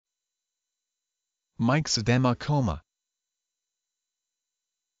Myxedema coma.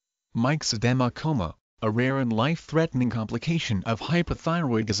 Myxedema coma, a rare and life-threatening complication of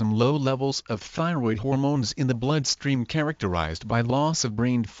hypothyroidism, low levels of thyroid hormones in the bloodstream characterized by loss of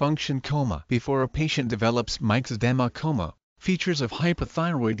brain function. Coma. Before a patient develops myxedema coma, features of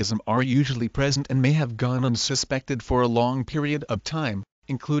hypothyroidism are usually present and may have gone unsuspected for a long period of time,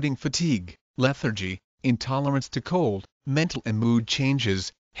 including fatigue, lethargy, intolerance to cold, mental and mood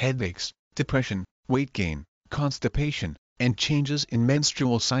changes, headaches, depression, weight gain, constipation, and changes in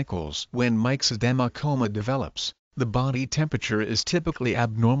menstrual cycles. When myxedema coma develops, the body temperature is typically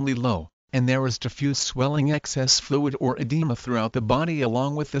abnormally low, and there is diffuse swelling, excess fluid or edema throughout the body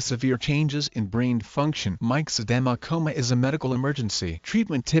along with the severe changes in brain function. Myxedema coma is a medical emergency.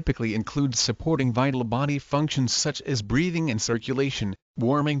 Treatment typically includes supporting vital body functions such as breathing and circulation,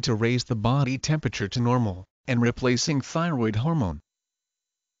 warming to raise the body temperature to normal, and replacing thyroid hormone.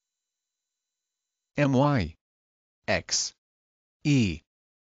 MY X E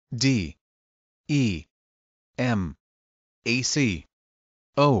D E M A C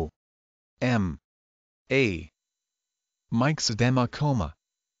O M A. Myxedema coma.